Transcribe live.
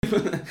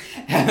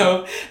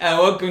Hello, and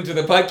welcome to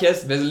the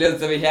podcast. There's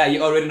Lils over here.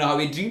 You already know how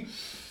we do.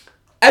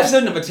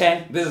 Episode number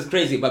 10. This is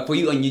crazy, but for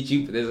you on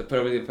YouTube, this is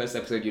probably the first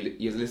episode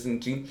you're listening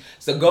to.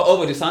 So go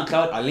over to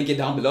SoundCloud. I'll link it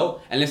down below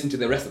and listen to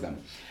the rest of them.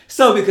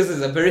 So because it's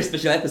a very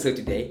special episode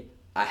today,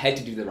 I had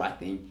to do the right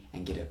thing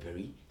and get a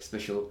very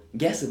special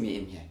guest with me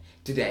in here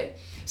today.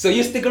 So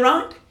you stick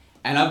around,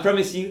 and I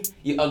promise you,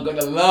 you are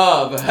gonna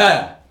love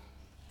her.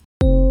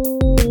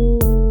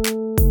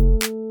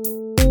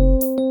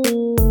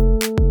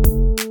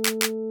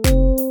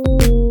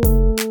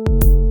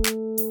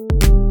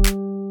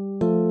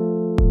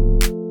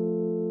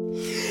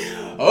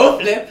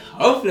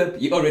 Oh flip,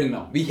 you already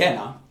know. We here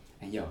now.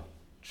 And yo,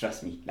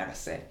 trust me, like I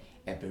said,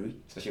 a very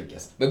special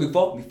guest. But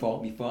before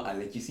I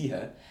let you see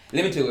her,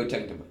 let me tell you what we're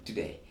talking about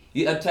today.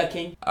 We are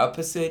talking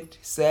opposite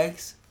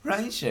sex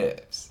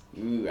friendships.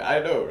 Ooh, I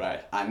know,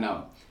 right? I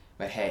know.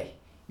 But hey,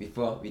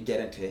 before we get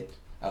into it,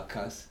 of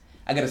course,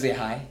 I gotta say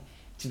hi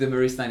to the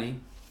very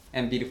stunning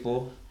and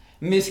beautiful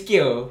Miss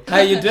Kyo. How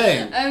you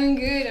doing? I'm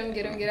good.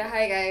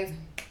 Hi guys.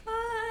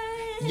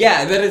 Hi.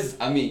 Yeah, that is,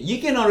 you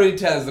can already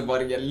tell us about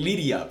to get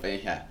Lydia up in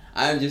here.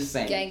 I'm just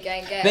saying.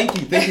 Gang.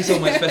 Thank you so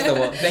much, first of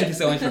all. Thank you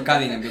so much for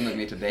coming and being with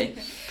me today.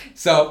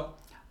 So,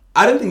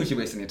 I don't think we should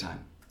waste any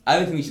time.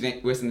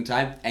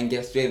 And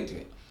get straight into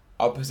it.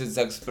 Opposite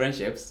sex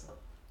friendships.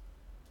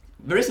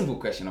 Very simple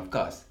question, of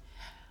course.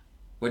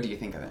 What do you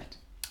think of that?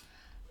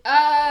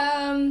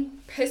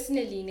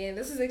 Personally,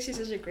 this is actually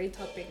such a great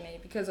topic,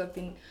 because I've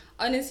been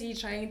honestly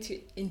trying to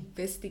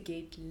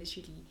investigate,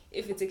 literally,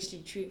 if it's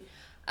actually true.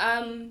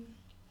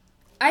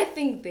 I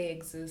think they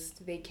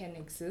exist. They can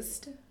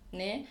exist,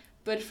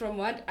 but from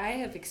what I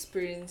have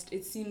experienced,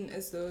 it seems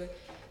as though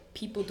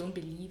people don't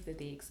believe that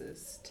they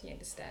exist. You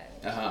understand?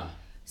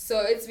 So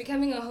it's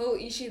becoming a whole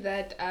issue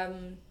that I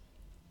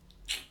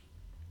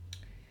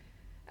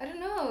don't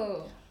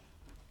know.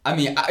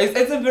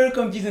 It's a very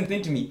confusing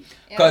thing to me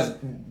because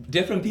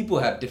different people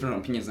have different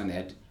opinions on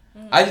it.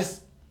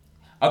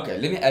 Okay,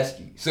 let me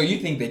ask you. So you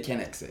think they can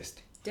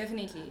exist?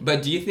 Definitely.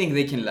 But do you think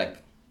they can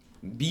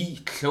be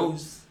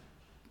close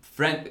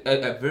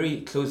a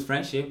very close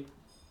friendship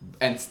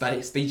and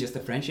stay just a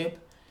friendship?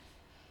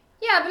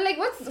 Yeah, but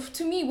what's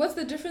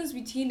the difference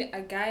between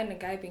a guy and a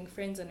guy being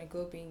friends and a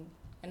girl being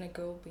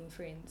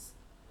friends?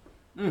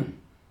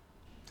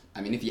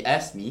 If you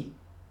ask me.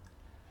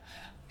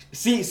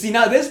 See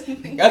now this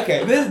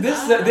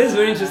is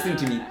very interesting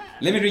to me.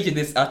 Let me read you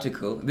this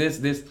article. There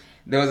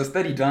was a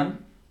study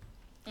done.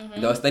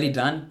 There was a study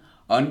done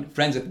on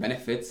friends with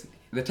benefits.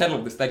 The title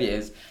of the study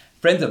is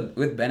Friends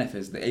with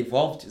Benefits: The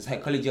Evolved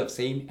Psychology of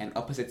Same and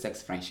Opposite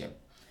Sex Friendship.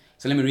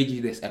 So let me read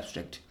you this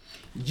abstract.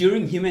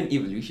 During human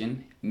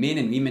evolution, men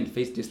and women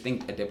face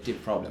distinct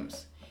adaptive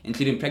problems,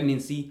 including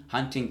pregnancy,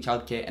 hunting,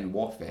 childcare, and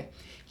warfare.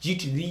 Due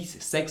to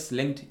these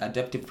sex-linked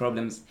adaptive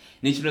problems,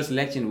 natural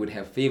selection would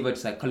have favored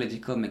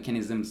psychological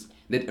mechanisms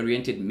that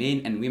oriented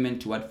men and women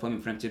toward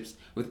forming friendships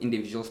with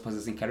individuals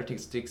possessing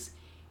characteristics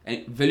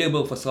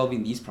valuable for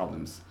solving these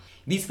problems.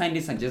 These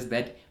findings suggest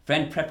that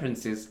friend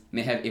preferences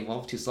may have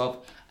evolved to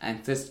solve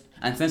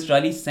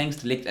ancestrally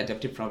sex-linked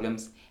adaptive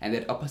problems, and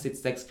that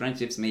opposite-sex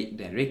friendships may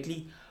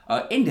directly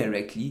or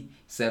indirectly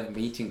serve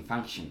mating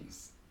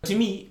functions. To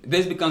me,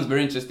 this becomes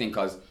very interesting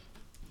because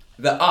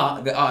there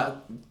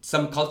are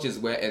some cultures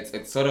where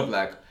it's sort of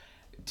like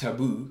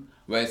taboo,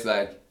 where it's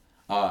like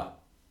a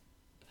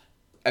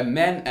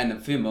man and a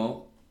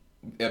female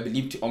are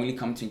believed to only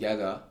come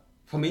together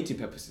for mating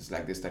purposes,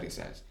 like this study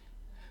says.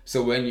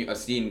 So when you are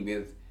seen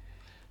with,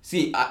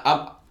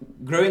 I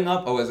growing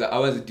up, I was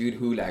a dude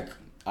who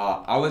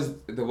I was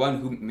the one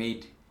who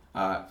made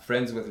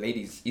friends with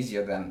ladies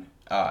easier than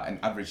an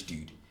average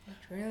dude.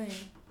 Really?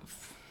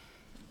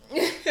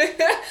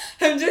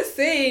 I'm just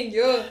saying,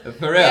 yo.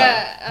 For real.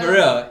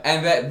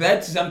 And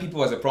that to some people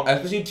was a problem,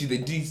 especially to the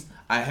dudes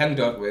I hanged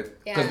out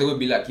with, because they would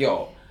be like,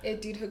 yo. Hey,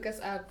 dude, hook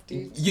us up,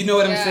 dude. You know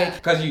what I'm saying?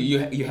 Because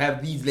you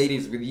have these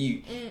ladies with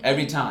you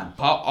every time.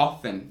 How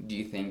often do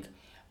you think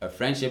a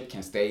friendship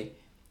there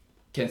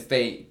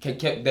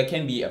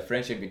can be a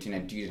friendship between a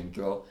dude and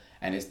girl,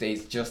 and it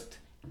stays just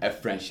a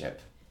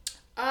friendship?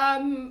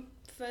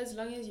 For as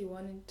long as you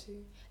wanted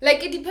to.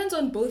 It depends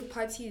on both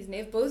parties. And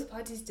if both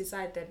parties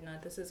decide that, no,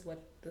 this is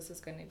what this is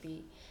going to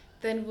be,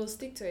 then we'll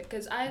stick to it.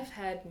 Because I've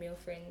had male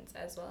friends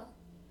as well.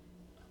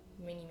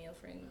 Many male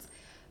friends.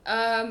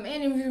 And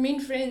we remain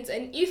friends.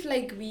 And if,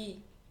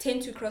 we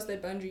tend to cross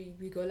that boundary,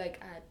 we go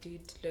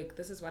dude, look,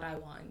 this is what I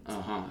want.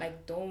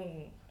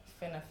 Don't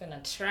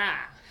finna try.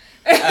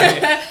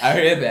 I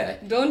heard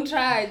that. Don't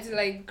try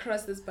to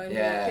cross this boundary,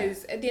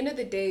 because at the end of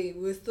the day,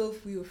 we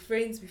were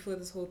friends before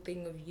this whole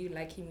thing of you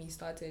liking me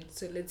started.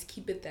 So let's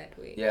keep it that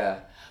way. Yeah.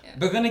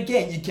 But then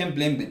again, you can't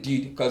blame the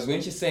dude, because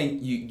when she's saying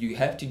you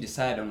have to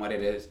decide on what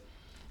it is.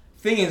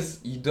 Thing is,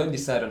 you don't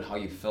decide on how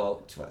you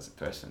feel towards a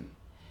person.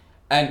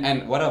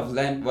 And what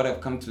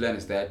I've come to learn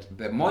is that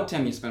the more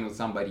time you spend with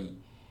somebody,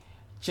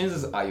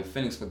 chances are your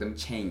feelings for them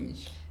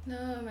change.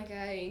 No, my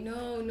guy.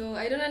 No,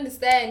 I don't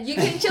understand. You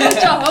can chill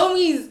with your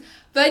homies,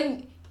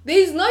 but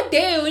there's no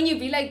day when you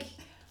be like,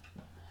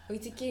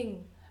 "Wait,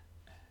 king,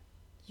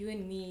 you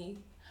and me.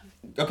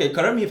 Okay,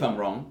 correct me if I'm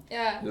wrong.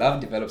 Yeah.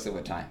 Love develops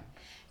over time.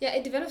 Yeah,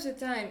 it develops with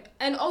time.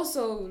 And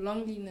also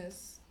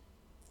loneliness.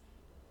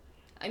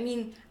 I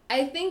mean,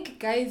 I think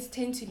guys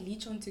tend to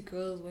leech onto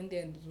girls when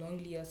they're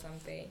lonely or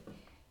something.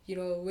 You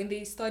know, when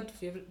they start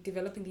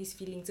developing these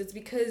feelings, it's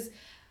because,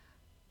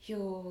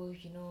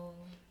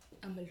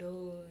 I'm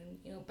alone,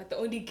 but the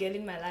only girl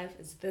in my life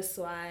is this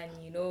one,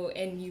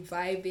 and you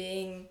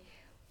vibing.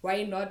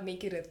 Why not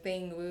make it a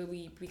thing where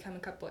we become a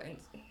couple? And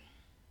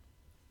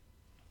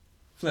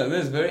So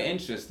that's very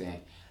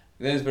interesting.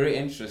 That's very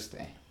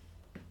interesting.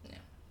 Yeah.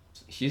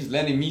 She's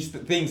learning me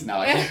things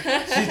now.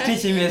 She's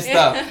teaching me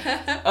stuff.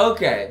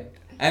 Okay,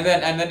 and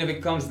then it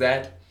becomes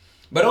that,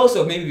 but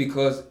also maybe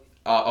because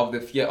of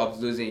the fear of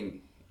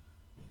losing.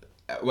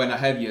 When I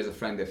have you as a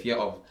friend, the fear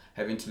of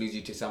having to lose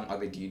you to some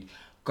other dude,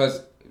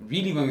 because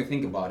really when we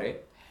think about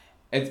it,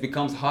 it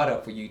becomes harder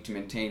for you to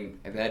maintain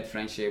that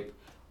friendship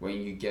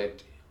when you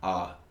get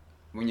a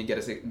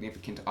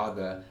significant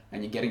other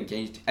and you get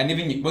engaged, and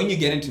even when you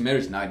get into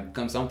marriage now, it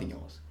becomes something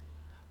else.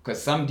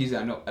 Because some dudes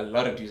I know, a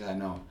lot of dudes I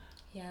know,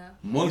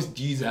 most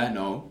dudes I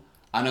know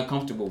are not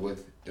comfortable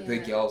with the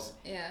girls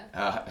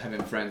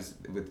having friends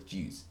with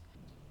Jews.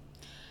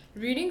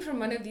 Reading from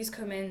one of these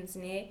comments,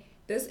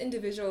 this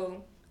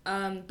individual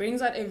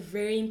brings out a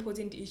very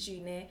important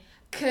issue,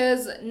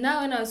 because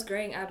now when I was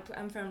growing up,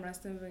 I'm from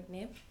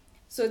Rustenburg,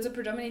 so it's a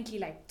predominantly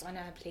like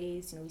Tswana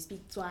place, we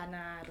speak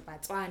Tswana,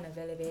 Tswana,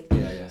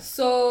 Yeah.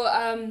 So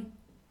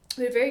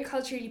we're very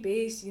culturally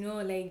based,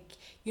 when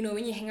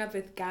you hang up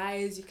with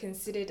guys, you're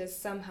considered as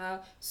somehow.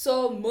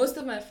 So most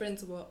of my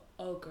friends were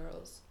all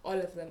girls, all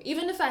of them.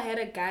 Even if I had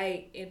a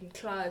guy in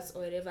class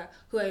or whatever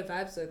who I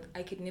vibes with,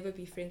 I could never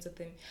be friends with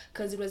him,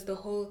 because it was the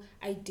whole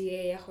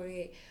idea,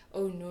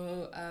 oh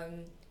no,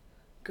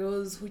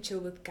 girls who chill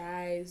with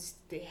guys,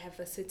 they have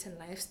a certain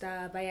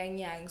lifestyle, bayang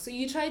yang. So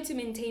you try to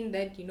maintain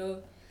that,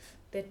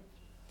 that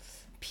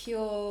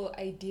pure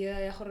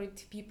idea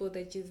to people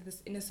that you're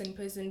this innocent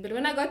person. But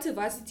when I got to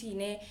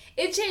varsity,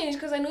 it changed,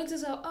 because I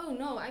noticed oh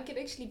no, I could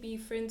actually be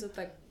friends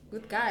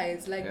with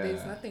guys.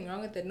 There's nothing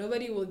wrong with it.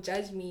 Nobody will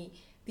judge me.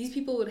 These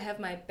people would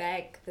have my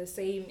back the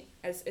same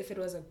as if it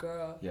was a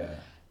girl. Yeah.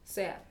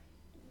 So yeah.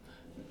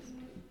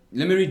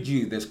 Let me read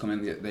you this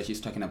comment that she's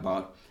talking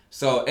about.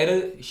 So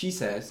she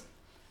says,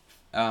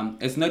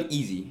 it's not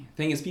easy.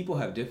 Thing is, people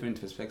have different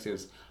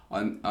perspectives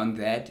on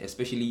that,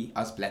 especially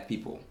us black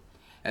people.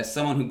 As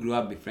someone who grew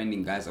up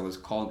befriending guys, I was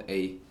called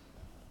a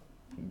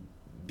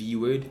B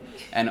word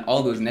and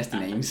all those nasty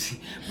names.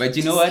 But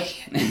you know what?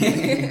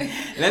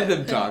 Let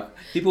them talk.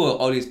 People will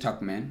always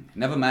talk, man.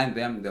 Never mind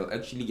them. They'll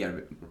actually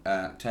get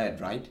tired,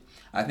 right?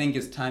 I think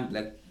it's time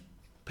black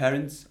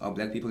parents or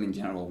black people in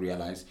general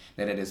realize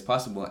that it is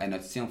possible and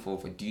not sinful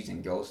for dudes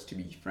and girls to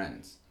be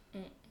friends.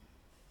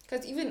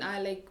 Because even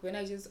I, when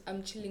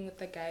I'm chilling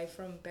with a guy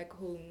from back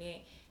home,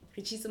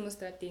 Richie's almost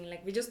that thing,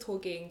 we're just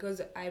talking, because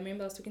I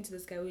remember I was talking to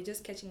this guy, we were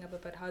just catching up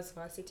about house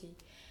varsity.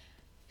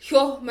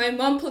 Yo, my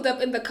mom pulled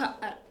up in the car.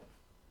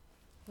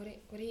 What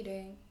are you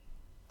doing?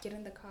 Get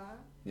in the car?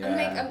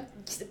 Yeah.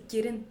 I'm just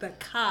get in the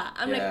car.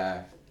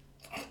 Yeah.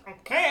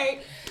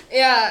 Okay.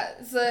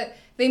 Yeah, so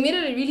they made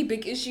it a really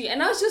big issue,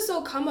 and I was just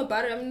so calm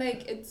about it. I'm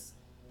like, it's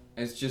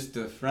just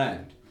a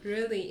friend.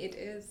 Really, it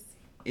is.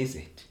 Is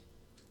it?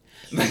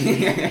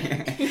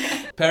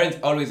 Parents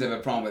always have a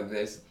problem with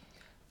this.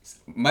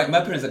 My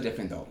parents are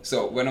different though.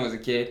 So when I was a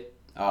kid,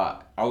 I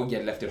would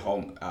get left at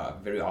home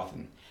very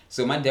often.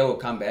 So my dad would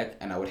come back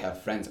and I would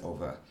have friends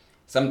over.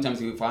 Sometimes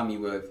he would find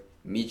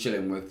me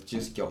chilling with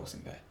just girls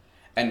and that.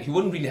 And he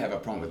wouldn't really have a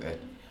problem with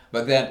it.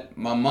 But then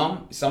my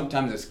mom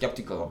sometimes is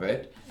skeptical of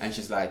it, and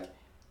she's like,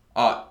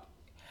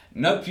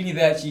 not really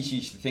that she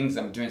thinks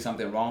I'm doing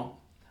something wrong,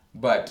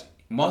 but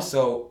more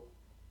so,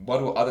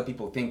 what will other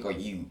people think of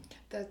you?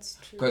 That's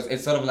true. Because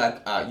it's sort of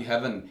like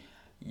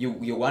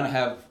you want to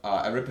have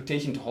a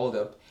reputation to hold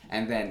up,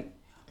 and then,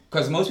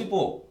 because most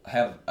people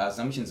have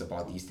assumptions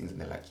about these things, and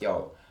they're like,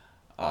 yo,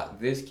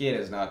 this kid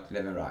is not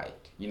living right.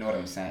 You know what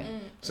I'm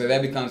saying? So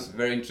that becomes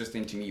very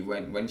interesting to me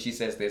when she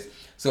says this.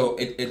 So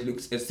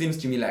it seems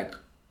to me like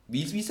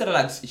we sort of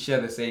like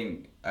share the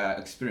same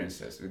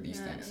experiences with these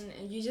things.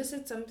 And you just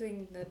said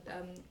something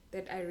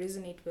that I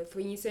resonate with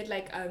when you said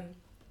like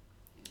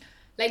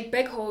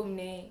back home,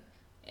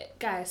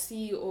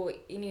 Kasi or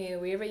anyway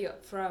wherever you're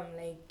from,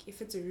 like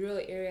if it's a rural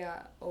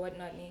area or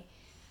whatnot,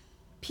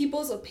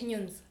 people's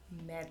opinions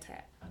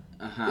matter.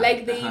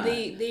 Like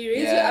they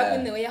raise you up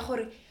in the way,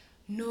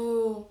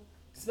 no,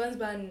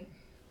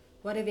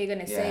 what are they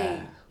gonna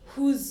say?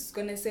 Who's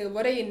gonna say?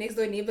 What are your next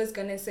door neighbors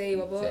gonna say?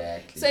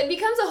 Exactly. So it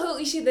becomes a whole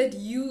issue that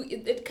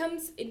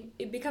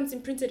it becomes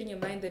imprinted in your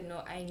mind that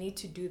no, I need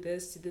to do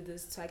this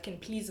so I can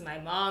please my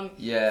mom.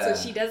 Yeah.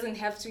 So she doesn't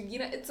have to.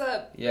 It's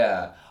a.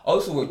 Yeah.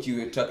 Also, what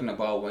you were talking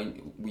about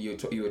when you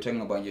were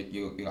talking about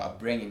your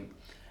upbringing,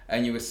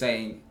 and you were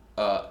saying,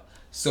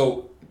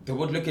 so they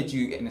would look at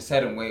you in a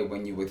certain way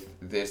when you're with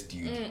this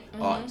dude.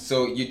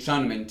 So you're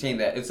trying to maintain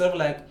that. It's sort of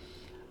like,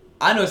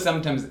 I know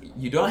sometimes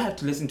you don't have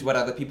to listen to what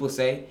other people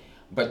say,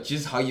 but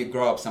just how you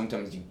grow up,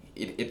 sometimes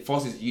it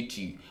forces you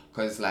to,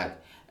 because like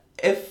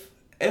if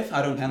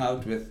I don't hang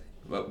out with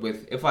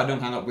if I don't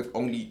hang out with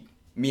only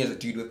me as a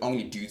dude with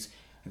only dudes,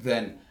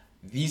 then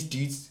these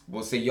dudes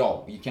will say,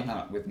 yo, you can't hang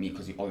out with me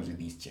because you always with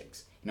these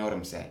chicks. You know what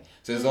I'm saying?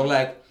 So it's all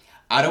like,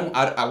 I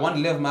want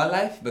to live my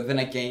life, but then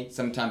again,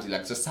 sometimes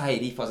like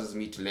society forces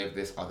me to live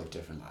this other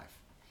different life.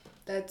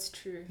 That's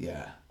true.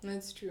 Yeah.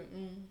 That's true.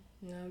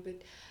 No,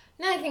 but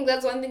no, I think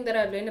that's one thing that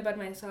I've learned about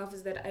myself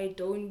is that I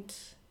don't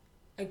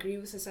agree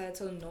with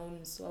societal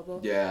norms.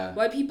 Yeah.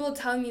 What people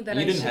tell me that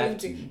You I didn't shouldn't have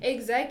to. do.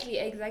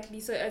 Exactly.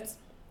 So it's,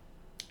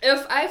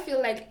 if I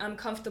feel like I'm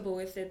comfortable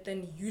with it,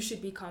 then you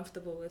should be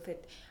comfortable with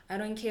it. I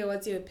don't care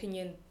what's your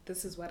opinion.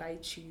 This is what I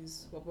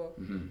choose.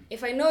 Mm-hmm.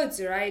 If I know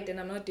it's right and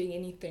I'm not doing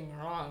anything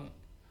wrong,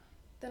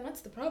 then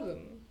what's the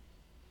problem?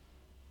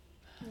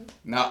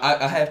 Now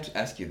I have to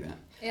ask you then.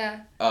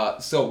 Yeah.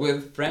 So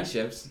with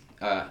friendships,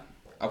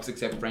 opposite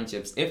sex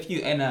friendships, if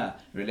you're in a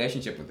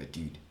relationship with a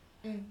dude,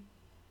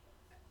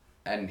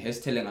 and he's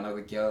telling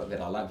another girl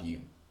that I love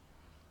you.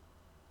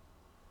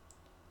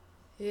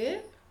 Yeah.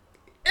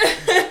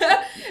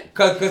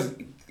 Cause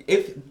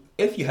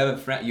if you have a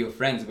friend, you're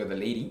friends with a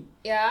lady.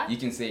 Yeah. You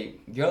can say,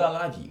 "Girl, I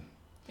love you."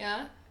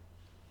 Yeah.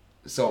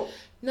 So.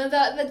 No,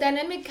 the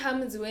dynamic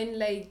comes when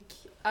like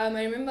I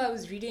remember I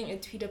was reading a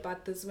tweet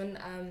about this when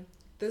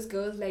this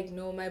girl's like,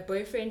 no, my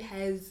boyfriend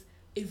has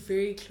a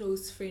very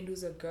close friend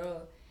who's a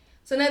girl.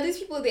 So now these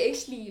people, they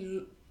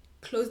actually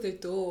close the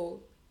door,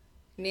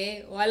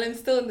 ne, while I'm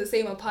still in the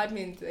same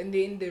apartment and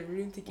they're in the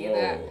room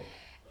together. Whoa.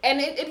 And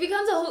it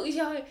becomes a whole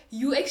issue.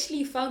 You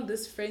actually found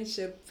this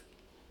friendship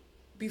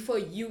before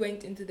you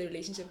went into the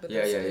relationship with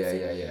this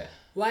person. Yeah.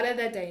 What are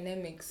the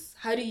dynamics?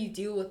 How do you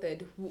deal with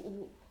it?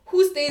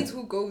 Who stays,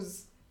 who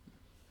goes?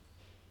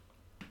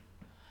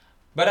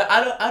 But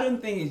I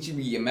don't think it should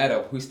be a matter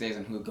of who stays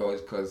and who goes,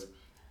 because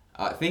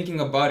thinking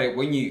about it,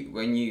 when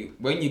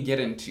you get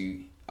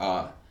into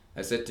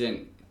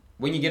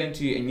when you get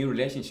into a new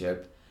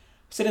relationship,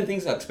 certain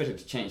things are expected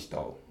to change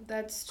though.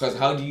 That's true. Because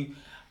how do you,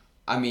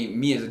 I mean,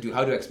 me as a dude,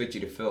 how do I expect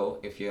you to feel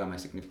if you're my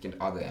significant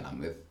other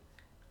and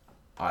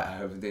I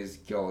have this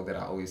girl that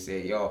I always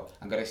say, yo,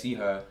 I'm gonna see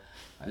her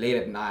late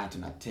at night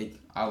and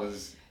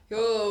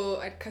Yo,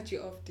 I'd cut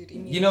you off, dude.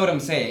 You know what I'm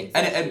saying?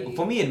 Exactly. And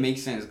for me, it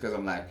makes sense because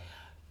I'm like,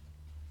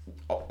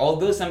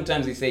 although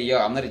sometimes they say, yo,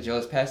 I'm not a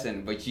jealous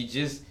person, but you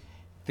just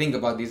think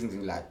about these things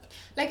and like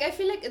I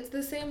feel like it's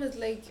the same as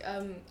like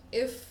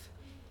if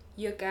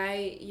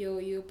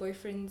your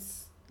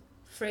boyfriend's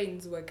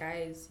friends were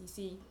guys, you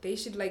see, they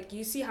should like,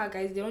 you see how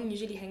guys, they don't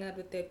usually hang out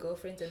with their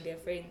girlfriends and their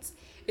friends.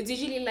 It's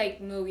usually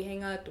like, no, we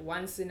hang out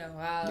once in a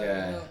while.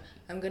 Yeah. You know,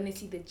 I'm gonna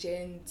see the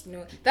gent. You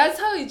know, that's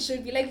how it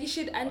should be. Like, you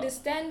should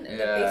understand the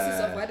basis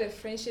of what a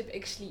friendship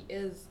actually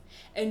is,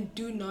 and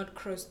do not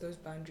cross those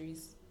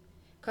boundaries.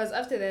 Cause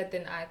after that,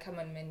 then come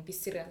on, man, be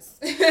serious.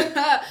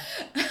 Nah,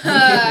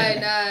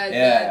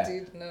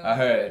 dude, no. I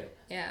heard.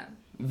 Yeah.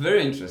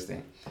 Very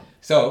interesting.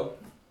 So,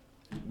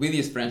 with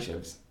these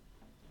friendships,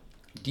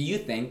 do you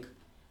think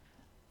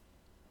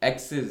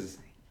exes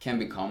can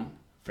become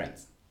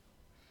friends?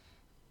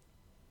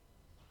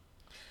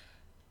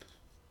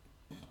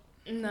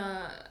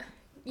 Nah.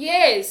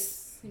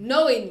 Yes.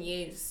 No and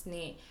yes.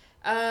 Nah.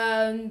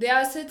 There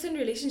are certain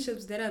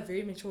relationships that are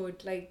very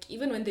matured. Like,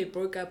 even when they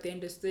broke up, they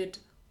understood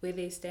where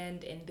they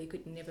stand and they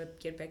could never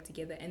get back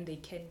together and they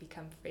can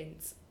become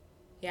friends.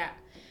 Yeah.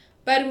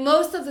 But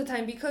most of the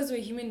time, because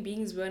we're human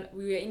beings,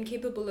 we are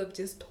incapable of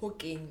just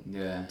talking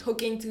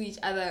to each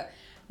other.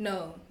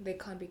 No, they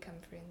can't become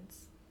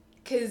friends.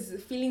 Because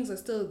feelings are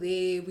still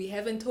there. We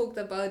haven't talked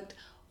about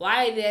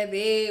why they're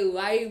there,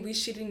 why we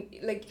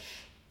shouldn't, like,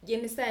 you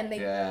understand?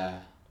 Like,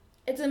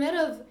 it's a matter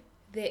of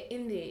they're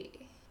in there.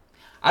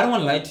 I don't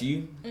want to lie to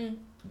you.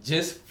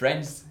 Just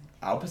friends,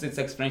 opposite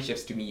sex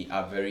friendships to me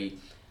are very,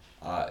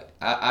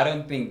 I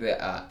don't think they're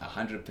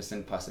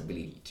 100%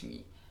 possibility to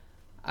me.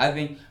 I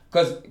think,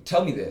 because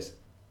tell me this,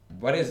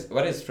 what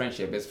is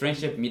friendship? Is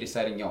friendship me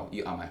deciding, yo,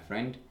 you are my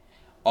friend?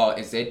 Or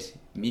is it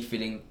me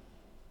feeling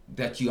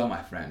that you are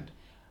my friend?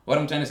 What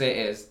I'm trying to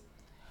say is,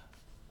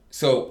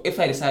 so if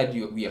I decide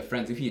we are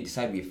friends, if you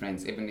decide we're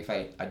friends, even if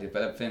I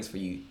develop friends for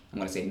you, I'm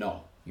going to say,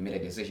 no, you made a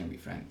decision to be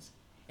friends.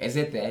 Is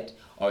it that,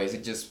 or is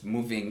it just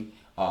moving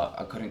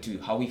according to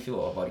how we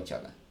feel about each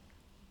other?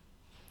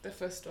 The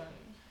first one.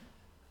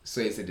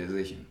 So it's a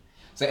decision.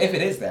 So if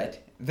it is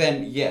that,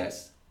 then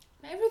yes.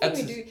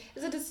 Everything we do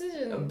is a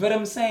decision. But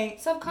I'm saying,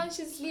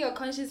 subconsciously or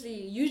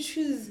consciously, you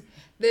choose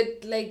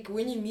that. Like,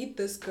 when you meet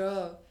this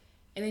girl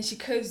and then she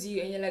curves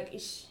you and you're like,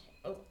 ish,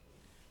 oh,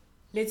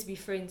 let's be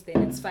friends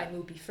then, it's fine,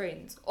 we'll be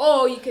friends.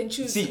 Or you can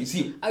choose,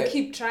 I'll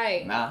keep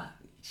trying. Nah,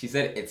 she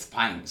said it's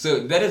fine.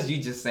 So that is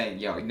you just saying,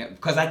 yo,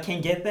 because I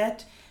can't get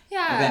that.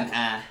 Yeah.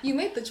 Then you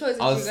made the choice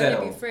if I'll you're settle.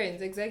 gonna be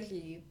friends.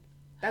 Exactly.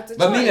 That's a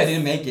but choice. Maybe I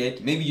didn't make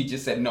it. Maybe you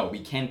just said, no, we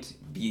can't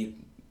be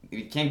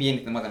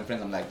anything more than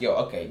friends. I'm like, yo,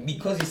 okay,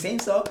 because you're saying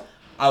so,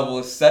 I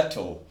will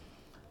settle.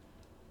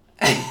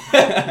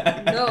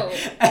 No.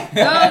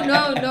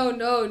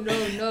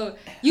 No.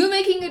 You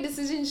making a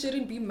decision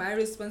shouldn't be my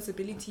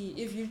responsibility.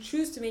 If you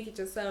choose to make it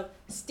yourself,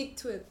 stick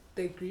to it.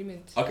 The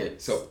agreement. Okay,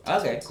 so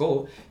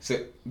cool. So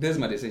this is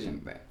my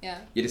decision then. Yeah.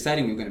 You're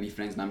deciding we're gonna be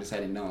friends, and I'm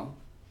deciding no.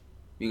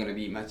 We're gonna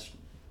be much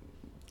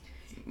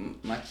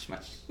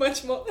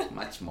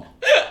more.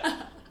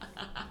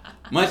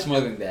 Much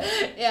more than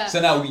that. Yeah. So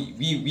now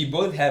we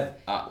both have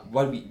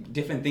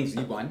different things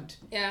we want.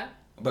 Yeah.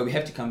 But we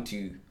have to come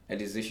to a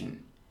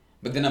decision.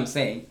 But then I'm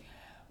saying,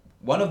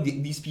 one of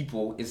these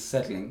people is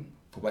settling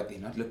for what they're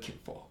not looking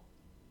for.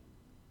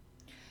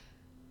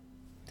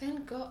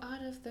 Then go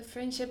out of the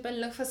friendship and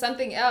look for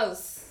something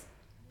else.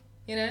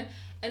 You know?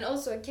 And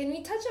also, can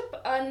we touch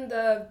up on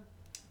the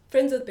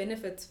friends with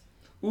benefits?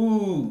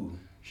 Ooh,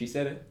 she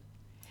said it.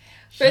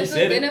 Friends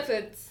with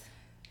benefits.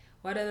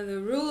 What are the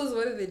rules?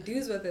 What are the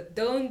do's? What are the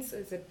don'ts?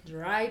 Is it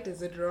right?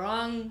 Is it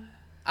wrong?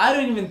 I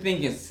don't even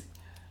think it's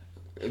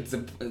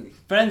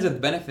friends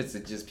with benefits are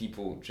just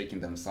people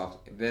tricking themselves.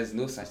 There's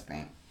no such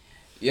thing.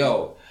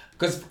 Yo,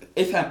 because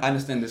if I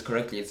understand this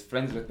correctly, it's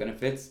friends with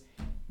benefits.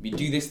 We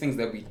do these things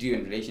that we do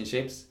in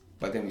relationships,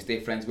 but then we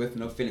stay friends with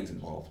no feelings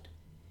involved.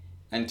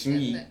 And to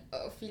me...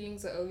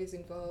 feelings are always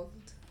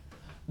involved.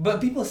 But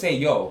people say,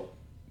 yo,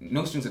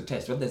 no strings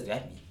attached. What does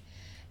that mean?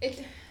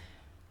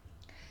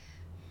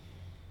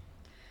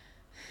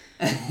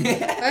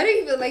 How do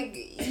you feel like...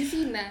 You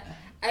see, now,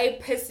 I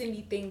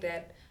personally think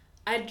that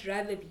I'd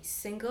rather be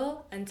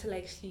single until I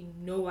actually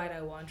know what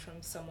I want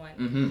from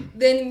someone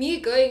than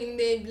me going in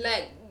there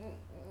like...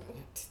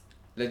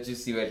 Let's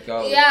just see where it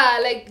goes. Yeah,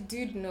 like,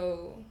 dude,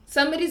 no.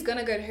 Somebody's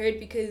gonna get hurt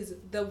because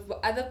the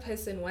other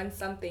person wants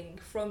something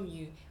from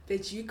you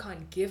that you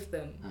can't give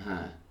them.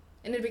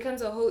 And it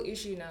becomes a whole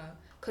issue now.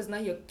 Because now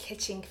you're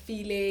catching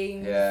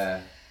feelings.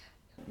 Yeah.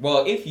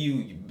 Well, if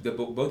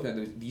both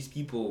of these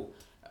people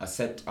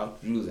set out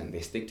rules and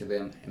they stick to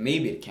them,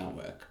 maybe it can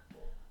work.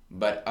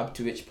 But up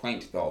to which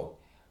point, though,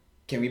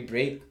 can we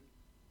break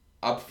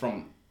up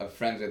from a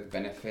friends with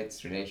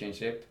benefits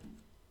relationship?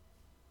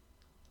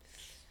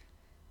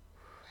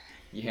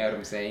 You hear what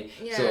I'm saying?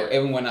 Yeah. So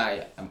even when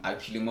I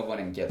actually move on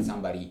and get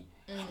somebody,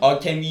 or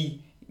can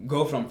we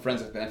go from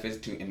friends with benefits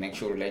to an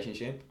actual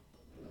relationship?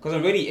 Because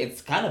already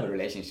it's kind of a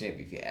relationship,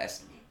 if you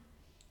ask me.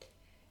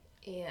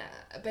 Yeah,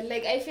 but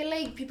like I feel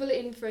like people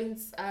in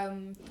friends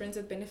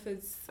with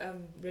benefits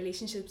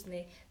relationships,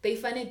 they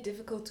find it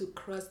difficult to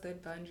cross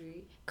that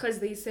boundary because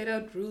they set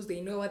out rules.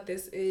 They know what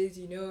this is,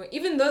 you know.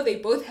 Even though they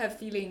both have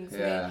feelings,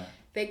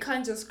 they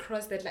can't just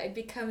cross that line. It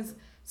becomes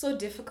so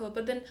difficult.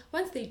 But then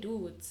once they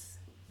do, it's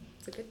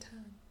a good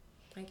time,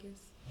 I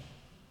guess.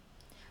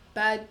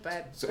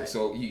 But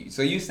so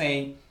you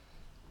saying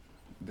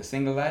the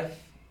single life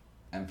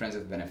and friends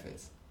with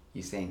benefits?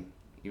 You saying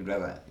you'd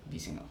rather be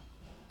single?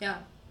 Yeah.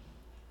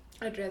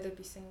 I'd rather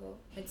be single.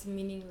 It's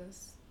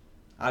meaningless.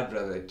 I'd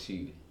rather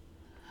too.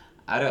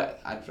 I'd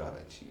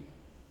rather too.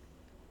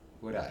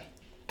 Would I?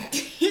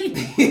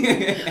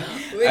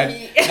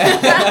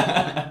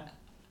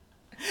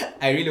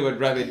 I really would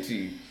rather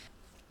too.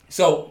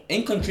 So,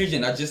 in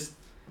conclusion, I just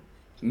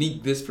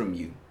need this from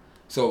you.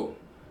 So,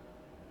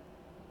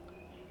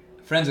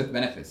 friends with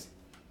benefits.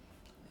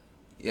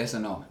 Yes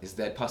or no? Is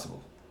that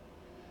possible?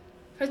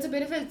 Friends with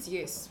benefits,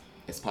 yes.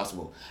 It's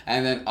possible.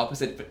 And then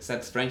opposite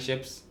sex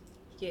friendships.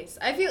 Yes,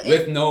 I feel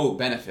with no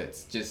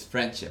benefits, just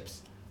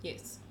friendships.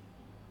 Yes.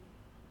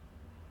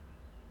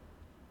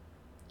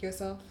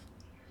 Yourself?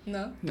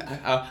 No.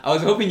 I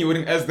was hoping you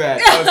wouldn't ask that.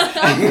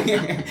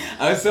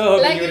 I was so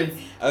hoping like you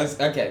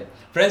wouldn't. Okay.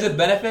 Friends with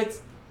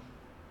benefits?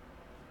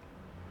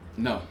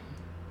 No.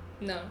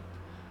 No.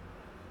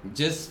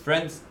 Just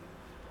friends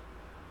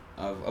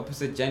of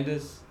opposite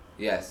genders?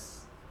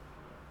 Yes.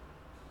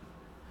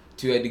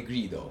 To a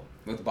degree, though.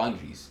 With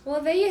boundaries. Well,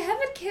 there you have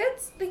it,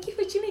 kids. Thank you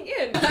for tuning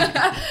in.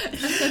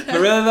 For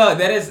real though,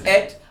 that is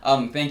it.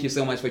 Thank you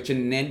so much for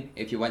tuning in.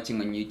 If you're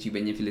watching on YouTube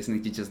and if you're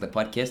listening to just the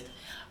podcast,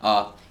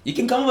 you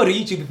can come over to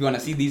YouTube if you want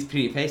to see these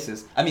pretty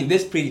faces. I mean,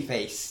 this pretty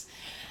face.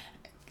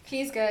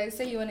 Please, guys,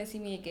 say you want to see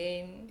me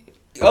again.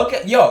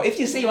 Okay, yo, if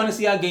you say you want to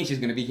see her again, she's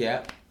gonna be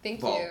here.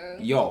 Thank you.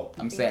 Yo,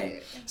 I'm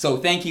saying. So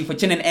thank you for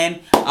tuning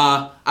in.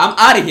 I'm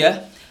out of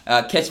here.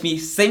 Catch me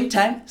same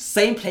time,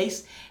 same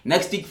place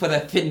next week for the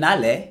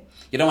finale.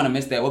 You don't want to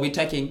miss that. We'll be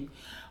talking.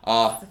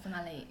 The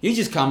finale. You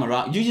just come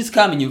around. You just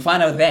come and you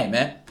find out there,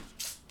 man.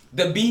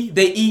 The B,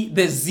 the E,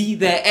 the Z,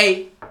 the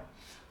A.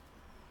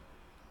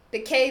 The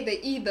K,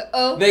 the E, the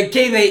O. The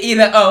K, the E,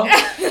 the O.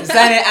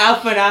 Signing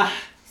out for now.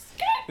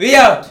 We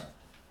out.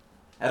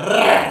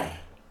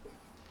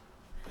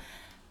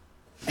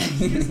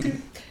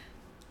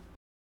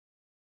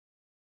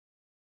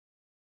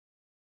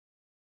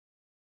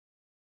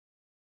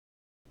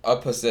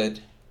 Opposite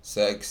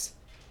sex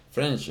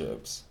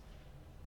friendships.